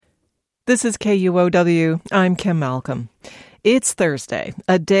This is KUOW. I'm Kim Malcolm. It's Thursday,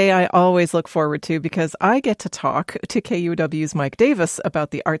 a day I always look forward to because I get to talk to KUOW's Mike Davis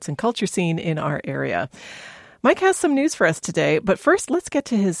about the arts and culture scene in our area. Mike has some news for us today, but first, let's get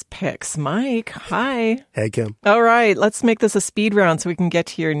to his picks. Mike, hi. Hey, Kim. All right, let's make this a speed round so we can get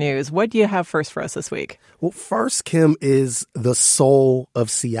to your news. What do you have first for us this week? Well, first, Kim, is the Soul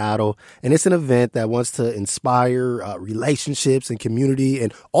of Seattle, and it's an event that wants to inspire relationships and community,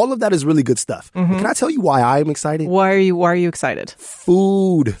 and all of that is really good stuff. Mm-hmm. Can I tell you why I am excited? Why are you excited?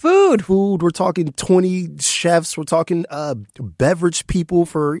 Food. Food. We're talking 20 chefs. We're talking beverage people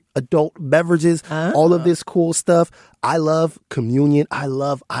for adult beverages. All of this cool stuff. I love communion. I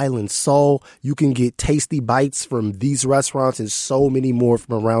love island soul. You can get tasty bites from these restaurants and so many more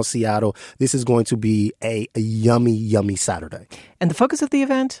from around Seattle. This is going to be a yummy, yummy Saturday. And the focus of the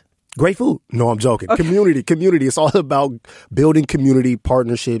event? Great food. No, I'm joking. Okay. Community. It's all about building community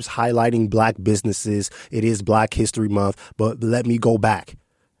partnerships, highlighting Black businesses. It is Black History Month, but let me go back.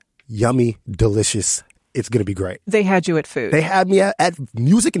 Yummy, delicious. It's going to be great. They had you at food. They had me at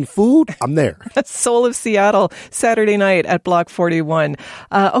music and food. I'm there. Soul of Seattle, Saturday night at Block 41.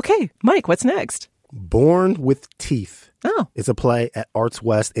 Okay, Mike, what's next? Born with Teeth. Oh. It's a play at Arts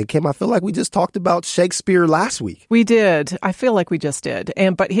West. And Kim, I feel like we just talked about Shakespeare last week. We did. I feel like we just did.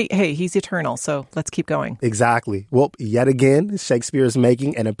 But he's eternal, so let's keep going. Exactly. Well, yet again, Shakespeare is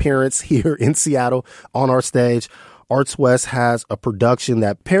making an appearance here in Seattle on our stage. Arts West has a production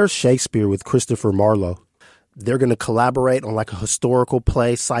that pairs Shakespeare with Christopher Marlowe. They're going to collaborate on like a historical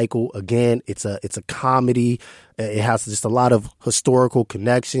play cycle. Again, it's a comedy. It has just a lot of historical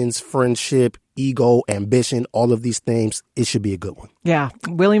connections, friendship, ego, ambition, all of these things. It should be a good one. Yeah.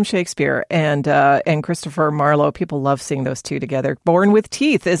 William Shakespeare and Christopher Marlowe. People love seeing those two together. Born with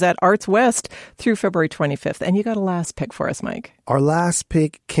Teeth is at Arts West through February 25th. And you got a last pick for us, Mike. Our last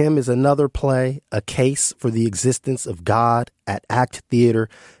pick, Kim, is another play, A Case for the Existence of God at ACT Theater.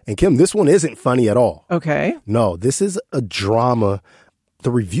 And Kim, this one isn't funny at all. Okay. No, this is a drama.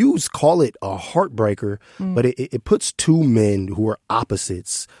 The reviews call it a heartbreaker, but it puts two men who are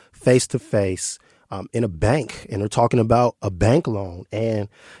opposites face to face in a bank, and they're talking about a bank loan, and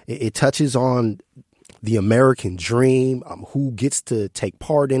it touches on the American dream, who gets to take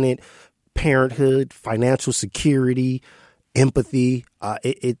part in it, parenthood, financial security, empathy.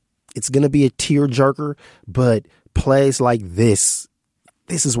 It's going to be a tearjerker, but plays like this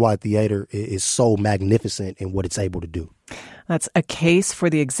is why theater is so magnificent in what it's able to do. That's A Case for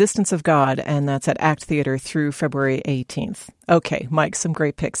the Existence of God, and that's at ACT Theater through February 18th. Okay, Mike, some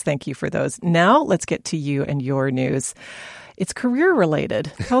great picks. Thank you for those. Now let's get to you and your news. It's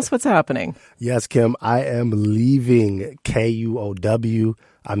career-related. Tell us what's happening. Yes, Kim, I am leaving KUOW.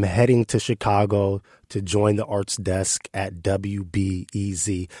 I'm heading to Chicago to join the arts desk at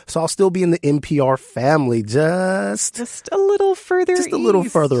WBEZ. So I'll still be in the NPR family, just a little further Just a little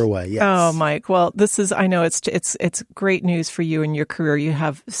further away, yes. Oh, Mike. Well, I know it's great news for you and your career. You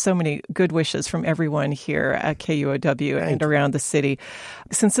have so many good wishes from everyone here at KUOW and around the city.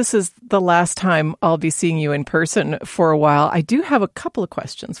 Since this is the last time I'll be seeing you in person for a while, I do have a couple of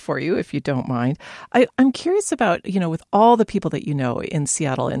questions for you, if you don't mind. I'm curious about, with all the people that you know in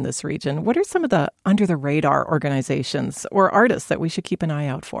Seattle, in this region, what are some of the under-the-radar organizations or artists that we should keep an eye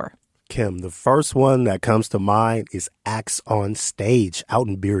out for? Kim, the first one that comes to mind is Acts on Stage out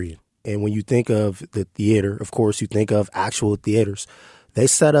in Burien. And when you think of the theater, of course, you think of actual theaters. They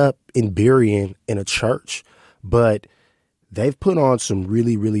set up in Burien in a church, but they've put on some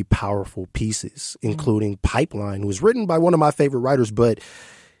really, really powerful pieces, including Pipeline, who was written by one of my favorite writers. But,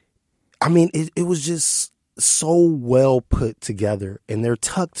 I mean, it was just so well put together, and they're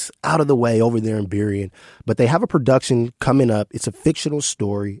tucked out of the way over there in Burien. But they have a production coming up. It's a fictional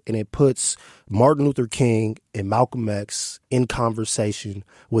story, and it puts Martin Luther King and Malcolm X in conversation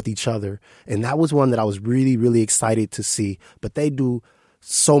with each other. And that was one that I was really, really excited to see. But they do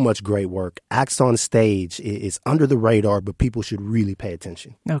so much great work. Acts on Stage is under the radar, but people should really pay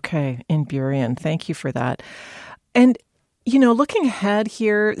attention. Okay, in Burien. Thank you for that. And looking ahead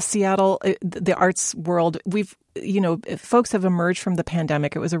here, Seattle, the arts world, folks have emerged from the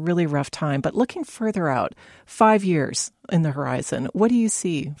pandemic. It was a really rough time. But looking further out, 5 years in the horizon, what do you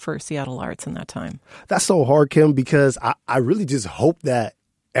see for Seattle arts in that time? That's so hard, Kim, because I really just hope that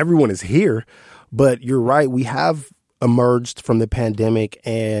everyone is here. But you're right. We have emerged from the pandemic,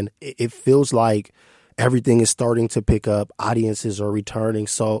 and it feels like everything is starting to pick up. Audiences are returning.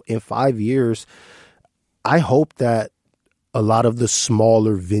 So in 5 years, I hope that a lot of the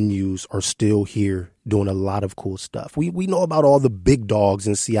smaller venues are still here doing a lot of cool stuff. We know about all the big dogs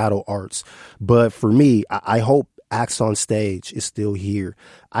in Seattle arts, but for me, I hope Acts on Stage is still here.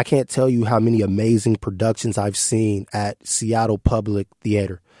 I can't tell you how many amazing productions I've seen at Seattle Public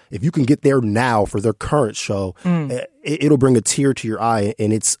Theater. If you can get there now for their current show, it'll bring a tear to your eye,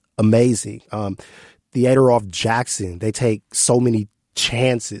 and it's amazing. Theater off Jackson, they take so many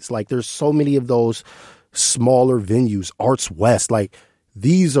chances. Like, there's so many of those smaller venues. Arts West, like,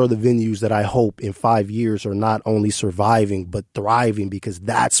 these are the venues that I hope in 5 years are not only surviving but thriving, because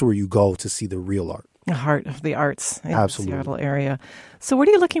that's where you go to see the real art. The heart of the arts in Absolutely. the Seattle area. So what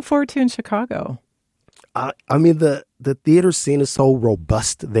are you looking forward to in Chicago? I mean, the theater scene is so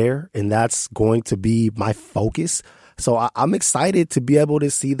robust there, and that's going to be my focus. So I'm excited to be able to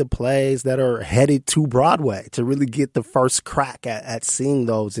see the plays that are headed to Broadway, to really get the first crack at seeing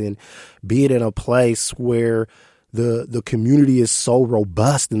those, and be it in a place where the community is so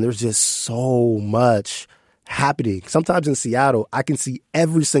robust and there's just so much happening. Sometimes in Seattle, I can see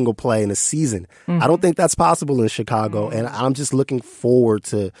every single play in a season. I don't think that's possible in Chicago, and I'm just looking forward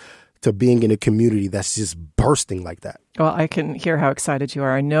to being in a community that's just bursting like that. Well, I can hear how excited you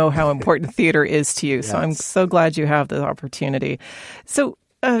are. I know how important theater is to you, yes. So I'm so glad you have the opportunity. So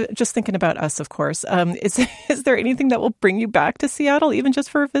just thinking about us, of course, is there anything that will bring you back to Seattle, even just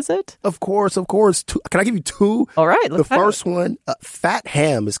for a visit? Of course. Can I give you two? All right. The first one, Fat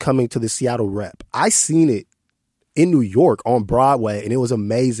Ham is coming to the Seattle Rep. I seen it in New York on Broadway, and it was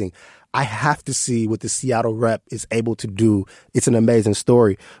amazing. I have to see what the Seattle Rep is able to do. It's an amazing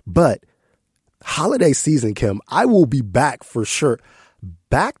story. But holiday season, Kim, I will be back for sure.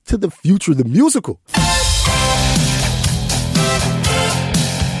 Back to the Future, the musical.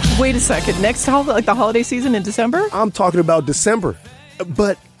 Wait a second. Next, like the holiday season in December? I'm talking about December.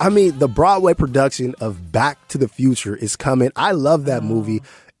 But, I mean, the Broadway production of Back to the Future is coming. I love that movie.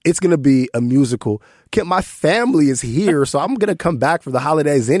 It's going to be a musical. Kim, my family is here, so I'm going to come back for the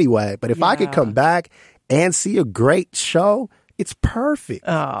holidays anyway. But if I could come back and see a great show, it's perfect.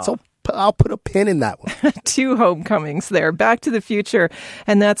 Oh. So I'll put a pin in that one. 2 homecomings there. Back to the Future.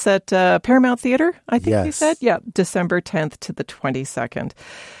 And that's at Paramount Theater, I think you said? Yeah, December 10th to the 22nd.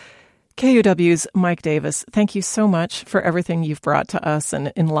 KUOW's Mike Davis, thank you so much for everything you've brought to us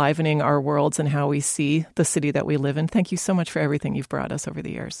and enlivening our worlds and how we see the city that we live in. Thank you so much for everything you've brought us over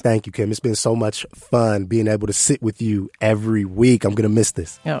the years. Thank you, Kim. It's been so much fun being able to sit with you every week. I'm going to miss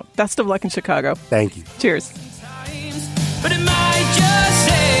this. Best of luck in Chicago. Thank you. Cheers.